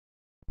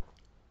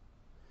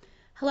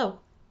Hello,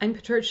 I'm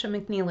Patricia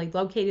McNeely,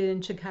 located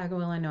in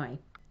Chicago, Illinois.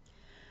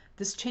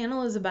 This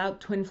channel is about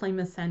twin flame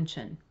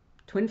ascension,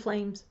 twin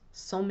flames,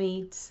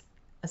 soulmates,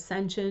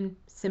 ascension,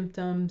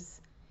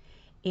 symptoms.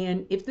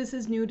 And if this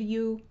is new to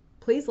you,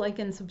 please like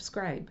and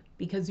subscribe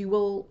because you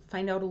will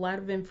find out a lot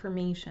of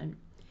information.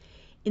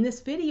 In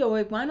this video,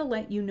 I want to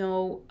let you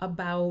know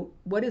about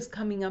what is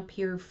coming up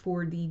here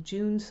for the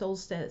June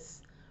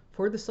solstice.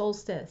 For the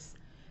solstice,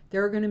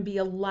 there are going to be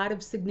a lot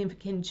of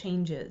significant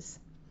changes.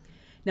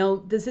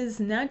 Now, this is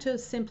not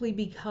just simply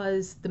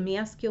because the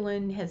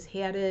masculine has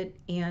had it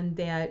and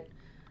that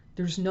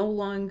there's no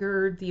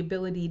longer the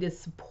ability to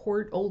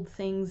support old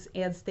things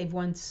as they've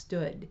once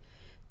stood.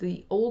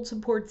 The old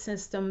support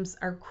systems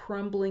are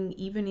crumbling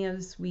even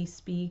as we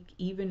speak,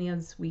 even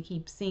as we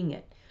keep seeing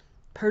it.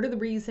 Part of the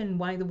reason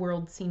why the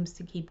world seems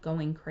to keep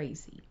going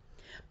crazy.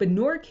 But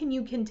nor can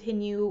you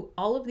continue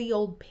all of the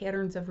old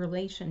patterns of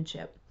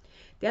relationship.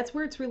 That's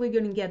where it's really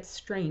going to get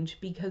strange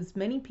because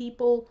many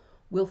people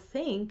will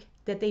think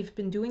that they've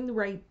been doing the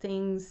right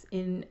things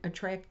in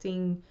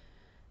attracting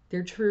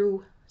their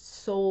true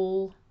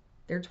soul,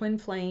 their twin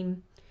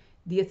flame,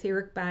 the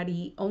etheric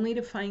body, only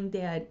to find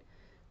that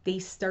they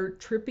start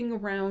tripping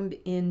around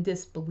in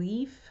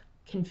disbelief,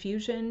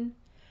 confusion,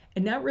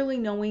 and not really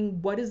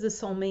knowing what is a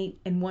soulmate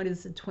and what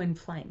is a twin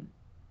flame.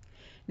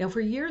 Now,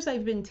 for years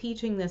I've been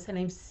teaching this and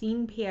I've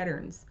seen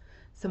patterns.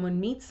 Someone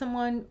meets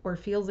someone or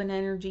feels an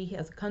energy,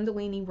 has a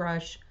Kundalini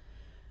rush,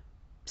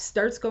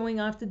 starts going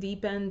off the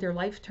deep end, their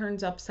life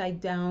turns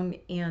upside down,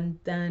 and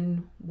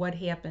then what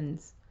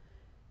happens?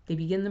 They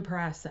begin the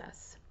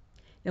process.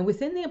 Now,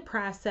 within that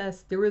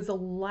process, there is a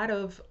lot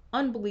of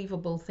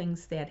unbelievable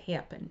things that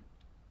happen.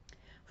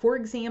 For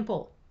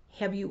example,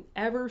 have you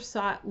ever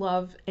sought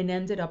love and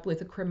ended up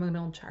with a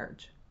criminal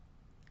charge?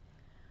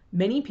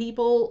 Many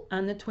people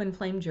on the twin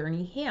flame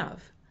journey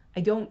have.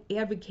 I don't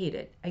advocate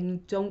it. I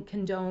don't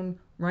condone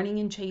running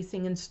and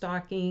chasing and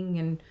stalking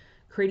and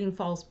creating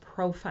false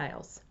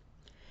profiles.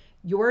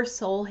 Your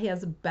soul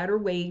has a better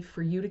way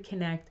for you to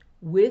connect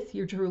with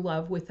your true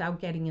love without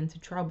getting into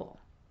trouble.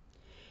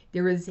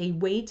 There is a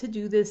way to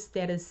do this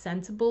that is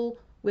sensible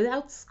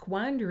without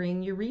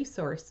squandering your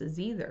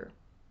resources either.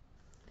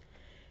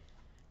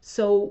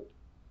 So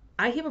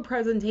I have a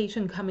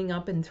presentation coming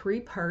up in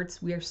 3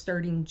 parts. We are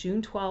starting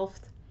June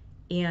 12th,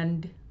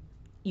 and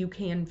you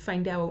can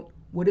find out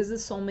what is a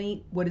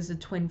soulmate, what is a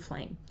twin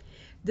flame.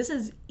 This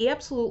is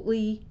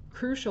absolutely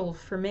crucial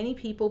for many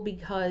people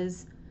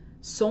because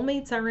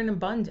soulmates are in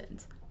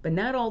abundance, but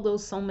not all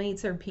those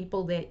soulmates are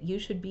people that you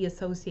should be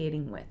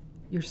associating with.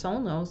 Your soul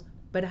knows,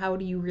 but how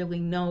do you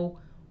really know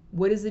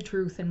what is the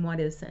truth and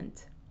what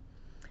isn't?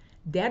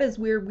 That is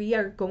where we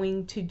are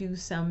going to do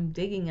some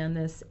digging on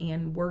this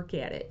and work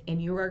at it,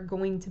 and you are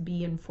going to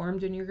be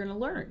informed and you're going to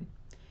learn.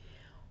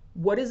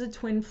 What is a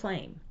twin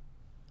flame?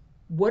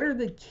 What are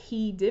the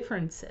key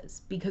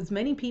differences? Because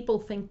many people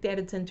think that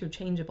it's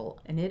interchangeable,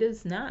 and it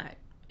is not.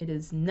 It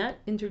is not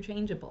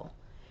interchangeable.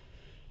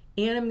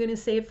 And I'm going to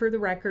say it for the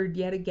record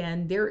yet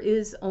again, there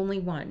is only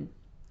one.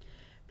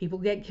 People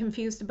get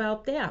confused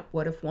about that.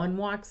 What if one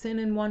walks in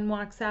and one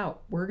walks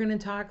out? We're going to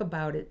talk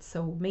about it.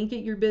 So make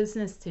it your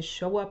business to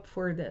show up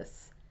for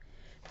this.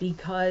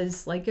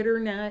 Because like it or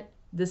not,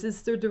 this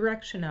is the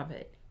direction of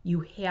it.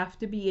 You have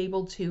to be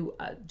able to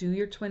do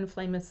your twin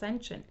flame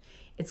ascension.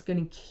 It's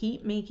going to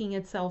keep making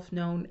itself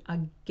known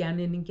again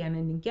and again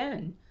and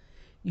again.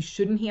 You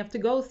shouldn't have to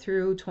go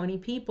through 20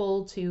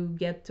 people to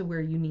get to where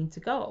you need to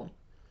go.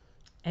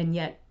 And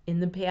yet, in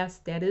the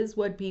past, that is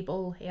what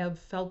people have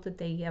felt that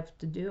they have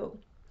to do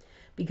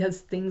because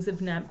things have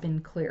not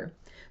been clear.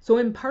 So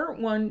in part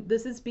 1,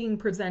 this is being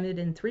presented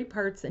in 3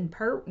 parts. In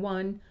part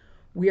 1,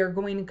 we are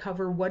going to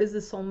cover what is a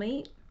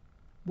soulmate,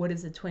 what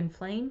is a twin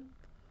flame,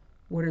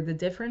 what are the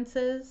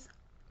differences,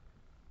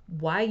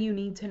 why you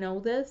need to know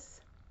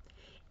this,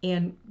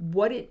 and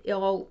what it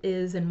all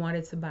is and what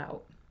it's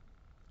about.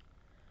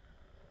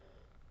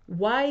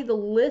 Why the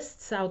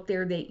lists out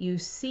there that you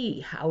see,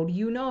 how do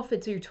you know if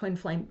it's your twin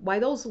flame? Why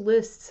those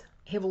lists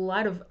have a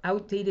lot of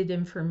outdated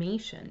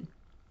information,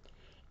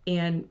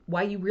 and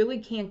why you really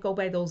can't go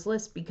by those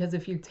lists, because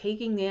if you're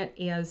taking that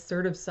as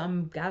sort of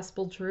some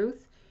gospel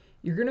truth,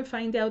 you're going to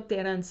find out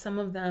that on some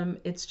of them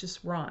it's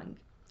just wrong.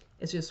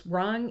 It's just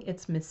wrong,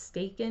 it's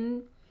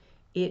mistaken,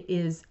 it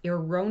is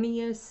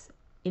erroneous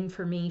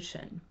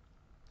information.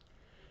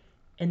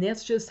 And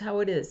that's just how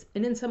it is.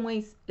 And in some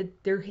ways,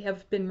 there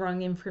have been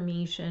wrong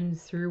information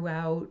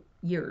throughout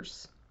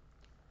years.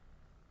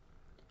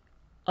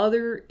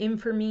 Other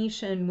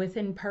information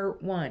within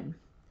part 1.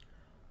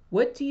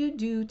 What do you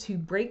do to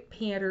break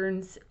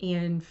patterns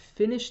and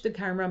finish the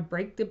karma,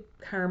 break the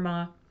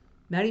karma,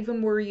 not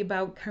even worry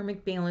about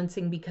karmic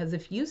balancing? Because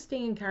if you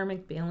stay in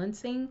karmic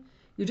balancing,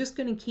 you're just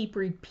going to keep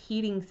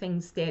repeating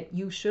things that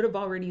you should have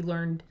already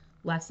learned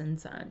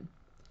lessons on.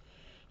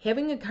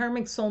 Having a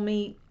karmic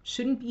soulmate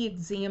shouldn't be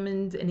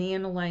examined and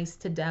analyzed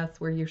to death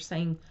where you're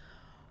saying,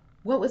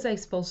 what was I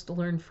supposed to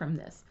learn from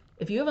this?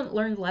 If you haven't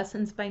learned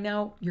lessons by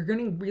now, you're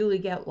going to really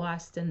get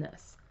lost in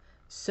this.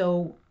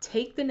 So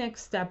take the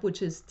next step,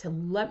 which is to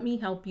let me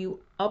help you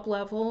up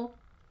level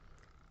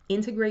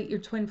integrate your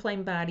twin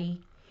flame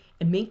body,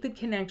 and make the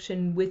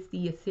connection with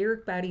the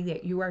etheric body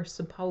that you are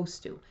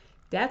supposed to.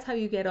 That's how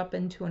you get up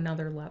into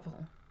another level.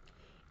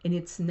 And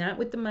it's not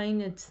with the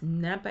mind, it's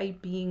not by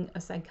being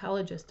a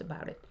psychologist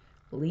about it.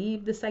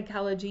 Leave the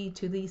psychology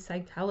to the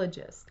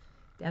psychologists.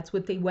 That's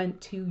what they went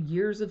to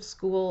years of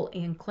school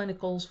and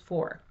clinicals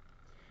for.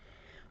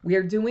 We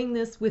are doing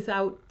this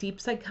without deep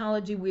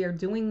psychology. We are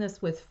doing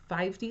this with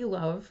 5D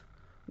love.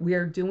 We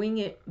are doing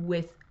it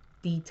with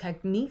the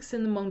techniques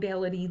and the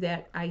modality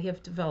that I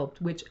have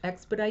developed, which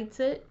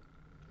expedites it,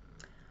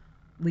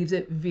 leaves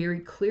it very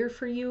clear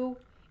for you,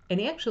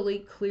 and actually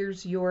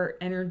clears your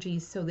energy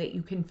so that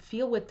you can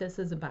feel what this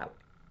is about.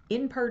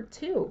 In part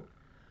 2,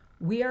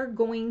 we are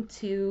going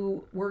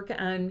to work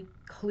on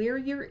clear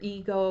your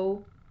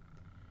ego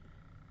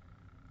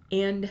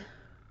and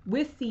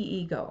with the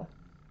ego,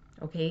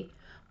 okay?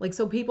 Like,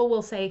 so people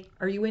will say,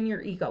 are you in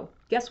your ego?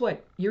 Guess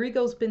what? Your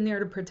ego's been there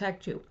to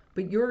protect you,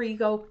 but your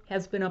ego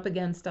has been up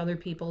against other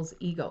people's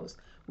egos.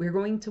 We're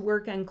going to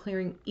work on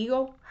clearing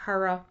ego,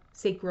 hara,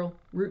 sacral,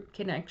 root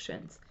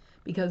connections,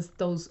 because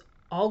those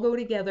all go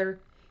together.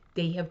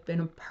 They have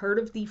been a part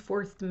of the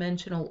fourth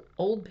dimensional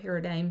old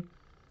paradigm,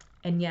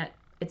 and yet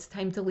it's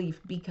time to leave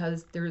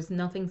because there is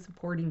nothing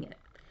supporting it.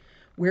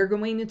 We're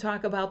going to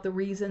talk about the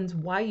reasons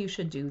why you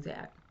should do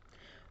that.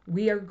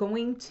 We are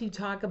going to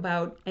talk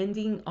about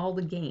ending all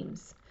the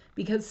games,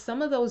 because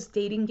some of those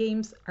dating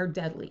games are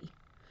deadly.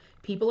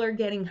 People are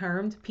getting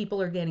harmed, people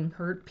are getting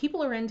hurt,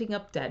 people are ending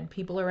up dead,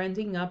 people are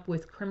ending up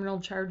with criminal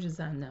charges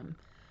on them.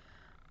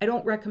 I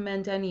don't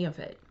recommend any of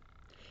it.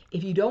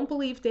 If you don't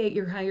believe that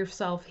your higher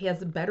self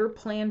has a better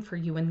plan for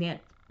you and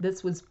that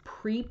this was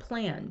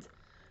pre-planned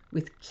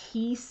with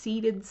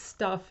key-seated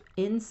stuff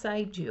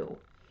inside you,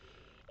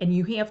 and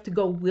you have to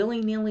go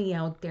willy-nilly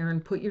out there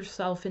and put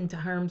yourself into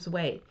harm's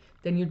way,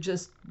 then you're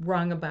just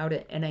wrong about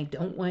it, and I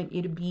don't want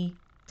you to be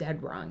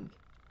dead wrong.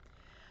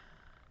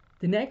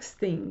 The next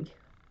thing,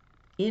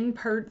 in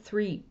part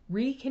 3,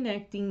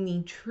 reconnecting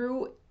the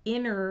true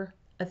inner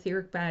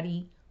etheric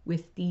body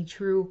with the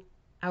true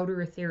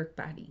outer etheric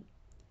body.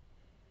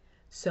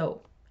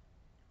 So,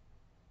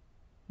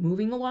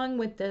 moving along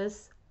with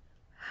this,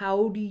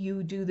 how do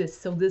you do this?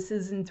 So this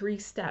is in 3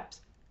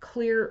 steps.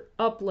 Clear,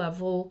 up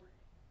level,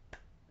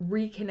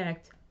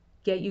 reconnect,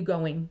 get you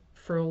going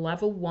for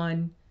level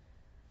 1,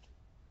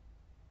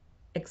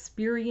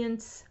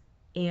 experience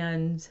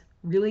and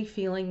really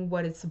feeling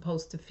what it's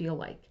supposed to feel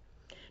like.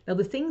 Now,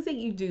 the things that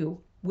you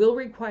do will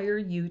require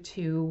you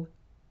to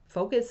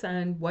focus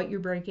on what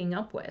you're breaking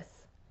up with.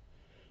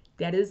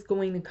 That is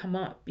going to come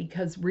up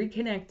because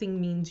reconnecting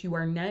means you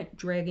are not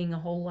dragging a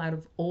whole lot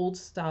of old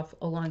stuff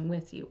along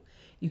with you.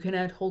 You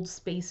cannot hold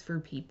space for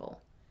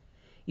people.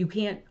 You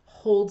can't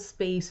hold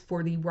space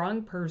for the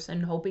wrong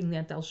person hoping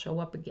that they'll show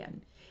up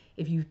again.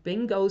 If you've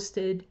been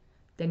ghosted,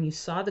 then you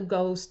saw the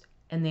ghost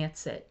and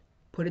that's it.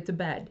 Put it to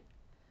bed.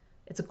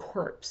 It's a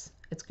corpse.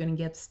 It's going to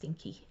get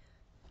stinky.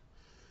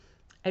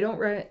 I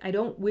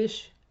don't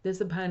wish this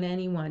upon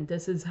anyone.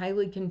 This is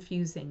highly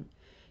confusing.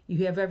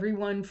 You have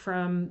everyone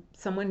from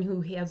someone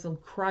who has a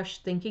crush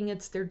thinking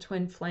it's their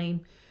twin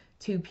flame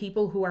to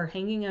people who are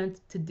hanging on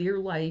to dear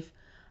life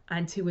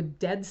onto a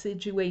dead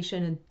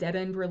situation, a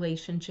dead-end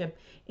relationship,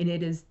 and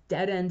it is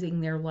dead-ending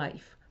their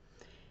life.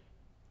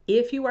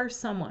 If you are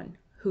someone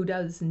who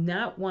does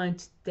not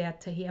want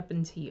that to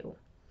happen to you,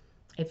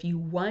 if you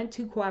want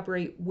to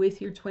cooperate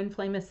with your twin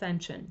flame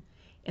ascension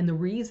and the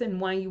reason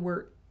why you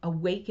were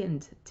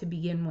awakened to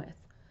begin with,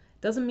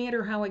 doesn't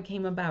matter how it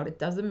came about. It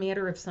doesn't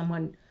matter if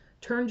someone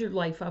turned your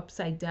life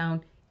upside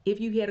down, if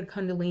you had a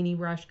Kundalini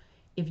rush,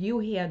 if you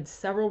had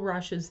several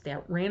rushes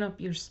that ran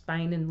up your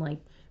spine and like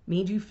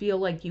made you feel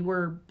like you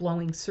were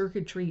blowing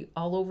circuitry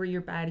all over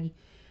your body.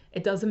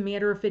 It doesn't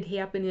matter if it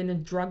happened in a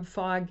drug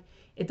fog.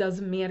 It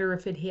doesn't matter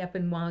if it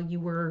happened while you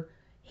were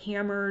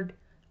hammered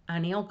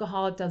on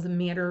alcohol. It doesn't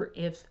matter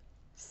if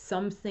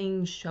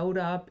something showed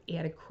up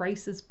at a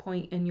crisis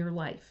point in your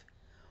life.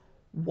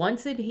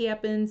 Once it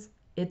happens,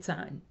 it's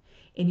on.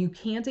 And you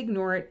can't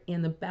ignore it.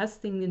 And the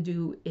best thing to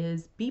do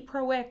is be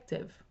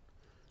proactive.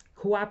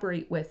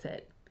 Cooperate with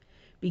it.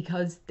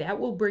 Because that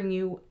will bring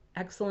you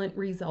excellent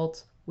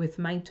results with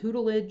my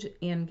tutelage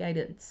and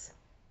guidance.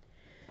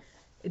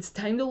 It's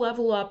time to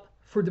level up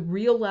for the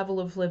real level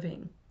of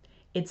living.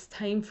 It's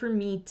time for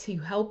me to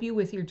help you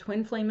with your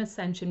twin flame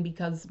ascension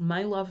because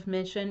my love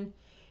mission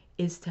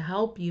is to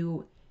help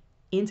you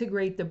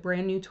integrate the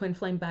brand new twin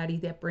flame body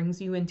that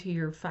brings you into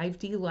your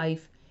 5D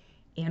life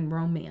and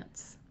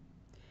romance.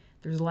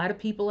 There's a lot of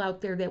people out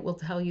there that will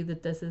tell you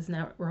that this is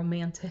not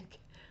romantic.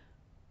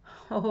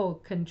 Oh,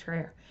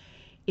 contraire.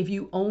 If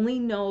you only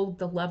know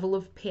the level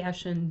of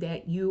passion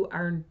that you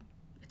are,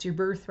 it's your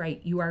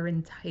birthright, you are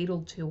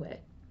entitled to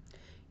it.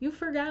 You've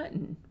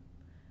forgotten.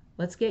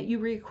 Let's get you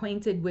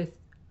reacquainted with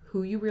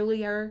who you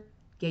really are,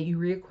 get you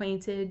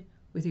reacquainted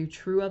with your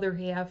true other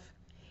half,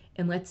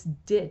 and let's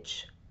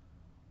ditch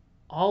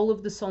all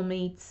of the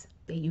soulmates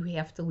that you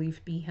have to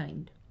leave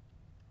behind.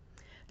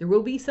 There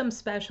will be some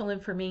special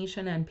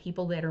information on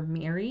people that are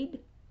married.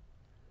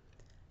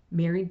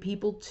 Married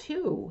people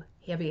too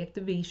have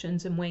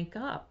activations and wake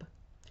up.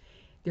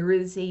 There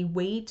is a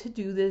way to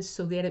do this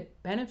so that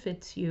it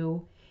benefits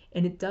you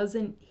and it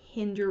doesn't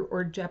hinder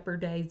or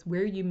jeopardize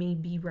where you may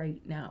be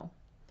right now.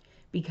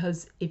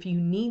 Because if you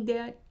need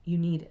that, you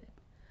need it.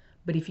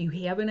 But if you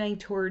have an eye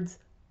towards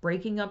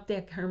breaking up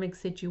that karmic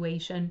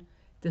situation,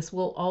 this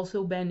will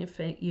also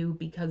benefit you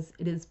because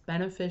it is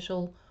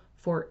beneficial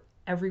for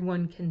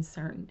everyone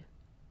concerned.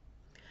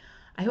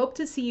 I hope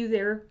to see you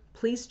there.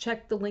 Please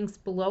check the links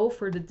below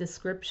for the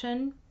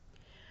description.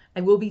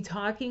 I will be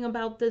talking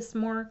about this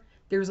more.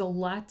 There's a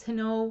lot to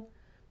know.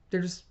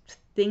 There's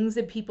things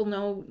that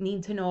people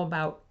need to know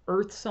about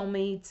Earth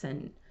soulmates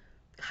and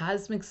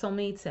cosmic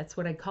soulmates. That's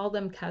what I call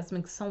them,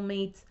 cosmic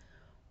soulmates,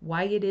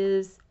 why it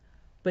is.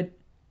 But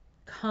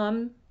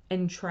come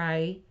and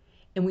try,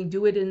 and we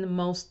do it in the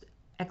most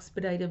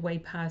expedited way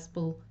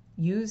possible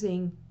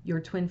using your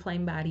twin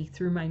flame body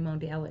through my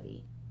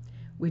modality,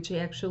 which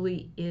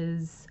actually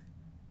is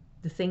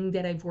the thing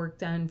that I've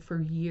worked on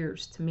for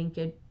years to make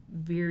it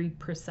very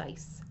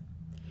precise.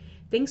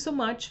 Thanks so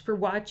much for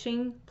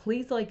watching.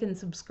 Please like and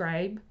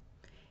subscribe,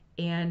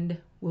 and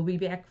we'll be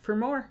back for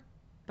more.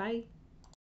 Bye.